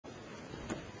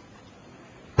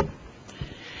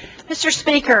Mr.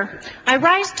 Speaker, I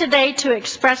rise today to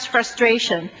express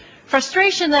frustration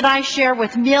that I share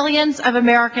with millions of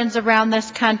Americans around this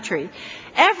country.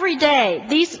 Every day,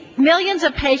 these millions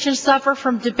of patients suffer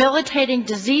from debilitating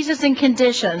diseases and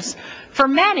conditions. For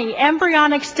many,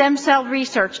 embryonic stem cell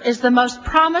research is the most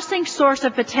promising source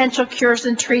of potential cures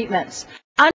and treatments.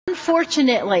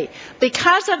 Unfortunately,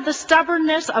 because of the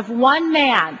stubbornness of one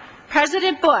man,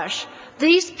 President Bush,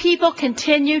 these people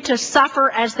continue to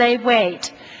suffer as they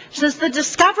wait. Since the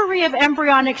discovery of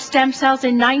embryonic stem cells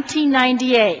in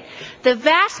 1998, the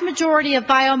vast majority of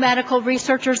biomedical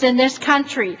researchers in this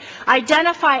country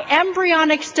identify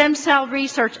embryonic stem cell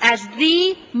research as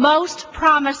the most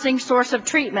promising source of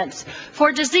treatments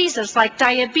for diseases like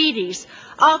diabetes,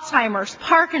 Alzheimer's,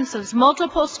 Parkinson's,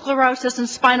 multiple sclerosis, and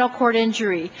spinal cord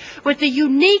injury. With the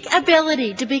unique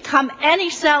ability to become any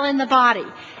cell in the body,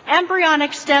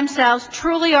 embryonic stem cells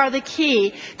truly are the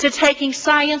key to taking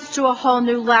science to a whole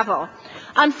new level.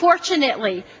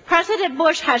 Unfortunately, President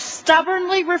Bush has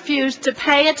stubbornly refused to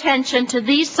pay attention to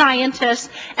these scientists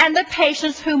and the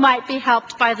patients who might be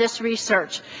helped by this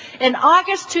research. In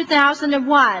August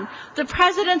 2001, the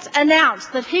President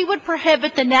announced that he would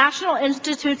prohibit the National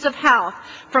Institutes of Health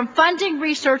from funding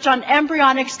research on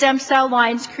embryonic stem cell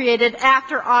lines created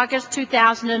after August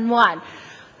 2001.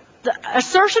 The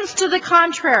assertions to the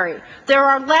contrary, there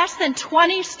are less than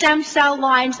 20 stem cell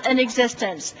lines in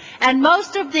existence, and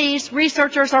most of these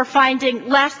researchers are finding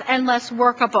less and less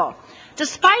workable.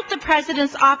 Despite the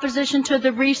President's opposition to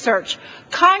the research,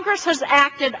 Congress has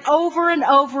acted over and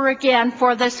over again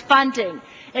for this funding.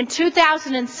 In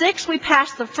 2006, we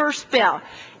passed the first bill.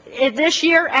 This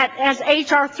year, as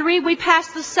H.R. 3, we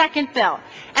passed the second bill.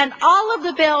 And all of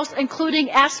the bills, including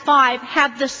S5,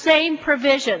 have the same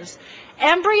provisions.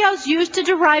 Embryos used to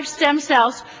derive stem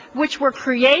cells, which were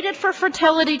created for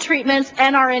fertility treatments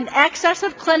and are in excess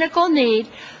of clinical need,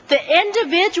 the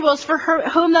individuals for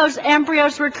whom those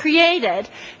embryos were created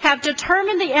have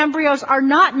determined the embryos are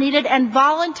not needed and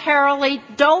voluntarily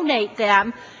donate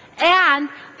them, and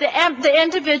the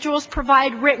individuals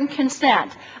provide written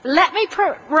consent. Let me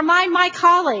remind my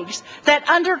colleagues that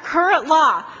under current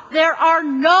law, there are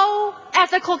no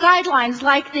ethical guidelines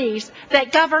like these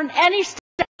that govern any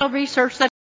research that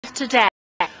is today.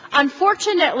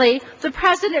 Unfortunately, the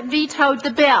President vetoed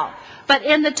the bill, but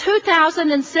in the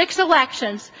 2006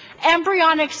 elections,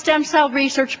 embryonic stem cell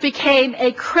research became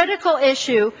a critical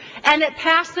issue, and it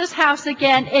passed this House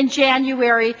again in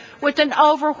January with an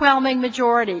overwhelming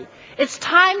majority. It's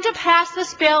time to pass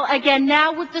this bill again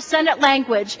now with the Senate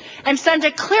language and send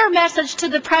a clear message to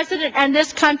the President and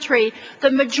this country.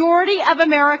 The majority of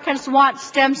Americans want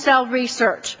stem cell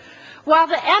research. While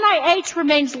the NIH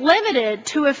remains limited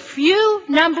to a few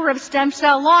number of stem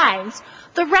cell lines,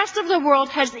 the rest of the world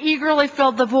has eagerly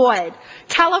filled the void.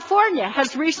 California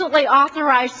has recently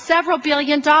authorized several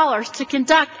 $billions to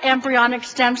conduct embryonic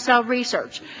stem cell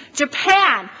research.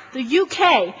 Japan, the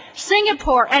UK,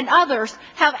 Singapore, and others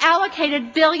have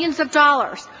allocated billions of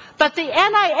dollars. But the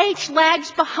NIH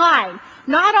lags behind.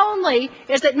 Not only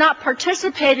is it not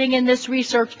participating in this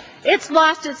research, it's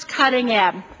lost its cutting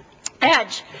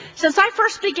edge. Since I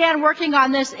first began working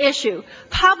on this issue,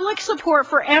 public support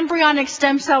for embryonic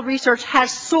stem cell research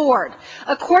has soared.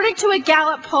 According to a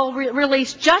Gallup poll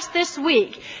released just this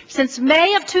week, since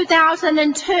May of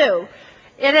 2002,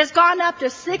 it has gone up to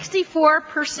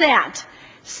 64%,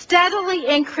 steadily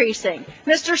increasing.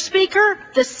 Mr. Speaker,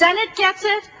 the Senate gets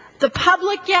it, the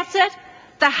public gets it,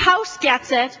 the House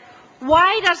gets it.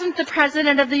 Why doesn't the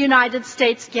President of the United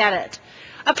States get it?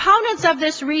 Opponents of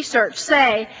this research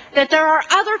say that there are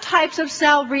other types of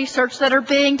cell research that are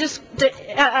being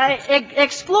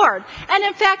explored. And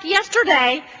in fact,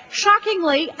 yesterday,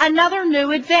 shockingly, another new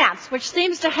advance, which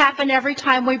seems to happen every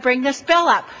time we bring this bill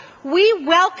up. We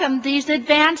welcome these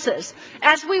advances,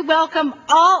 as we welcome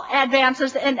all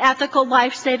advances in ethical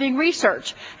life-saving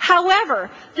research.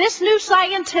 However, this new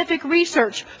scientific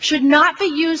research should not be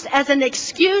used as an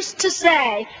excuse to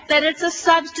say that it's a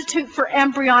substitute for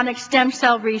embryonic stem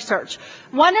cell research.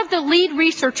 One of the lead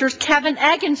researchers, Kevin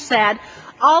Egan, said,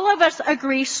 all of us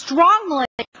agree strongly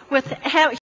with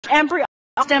embryonic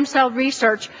stem cell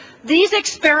research. These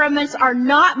experiments are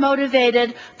not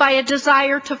motivated by a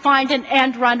desire to find an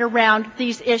end run around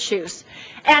these issues.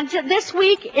 And this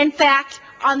week, in fact,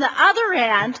 on the other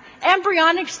end,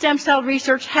 embryonic stem cell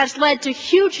research has led to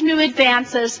huge new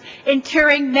advances in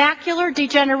curing macular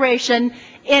degeneration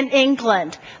in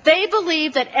England. They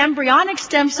believe that embryonic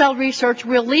stem cell research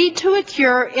will lead to a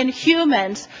cure in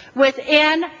humans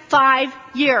within 5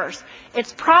 years.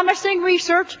 It's promising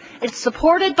research. It's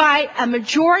supported by a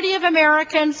majority of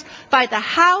Americans, by the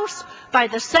House, by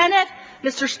the Senate,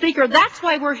 Mr. Speaker, that's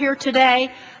why we're here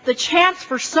today, the chance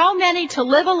for so many to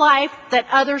live a life that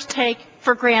others take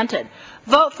for granted.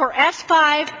 Vote for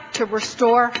S5 to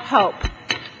restore hope.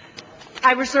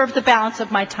 I reserve the balance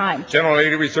of my time.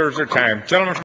 Gentlelady reserves her time. Gentleman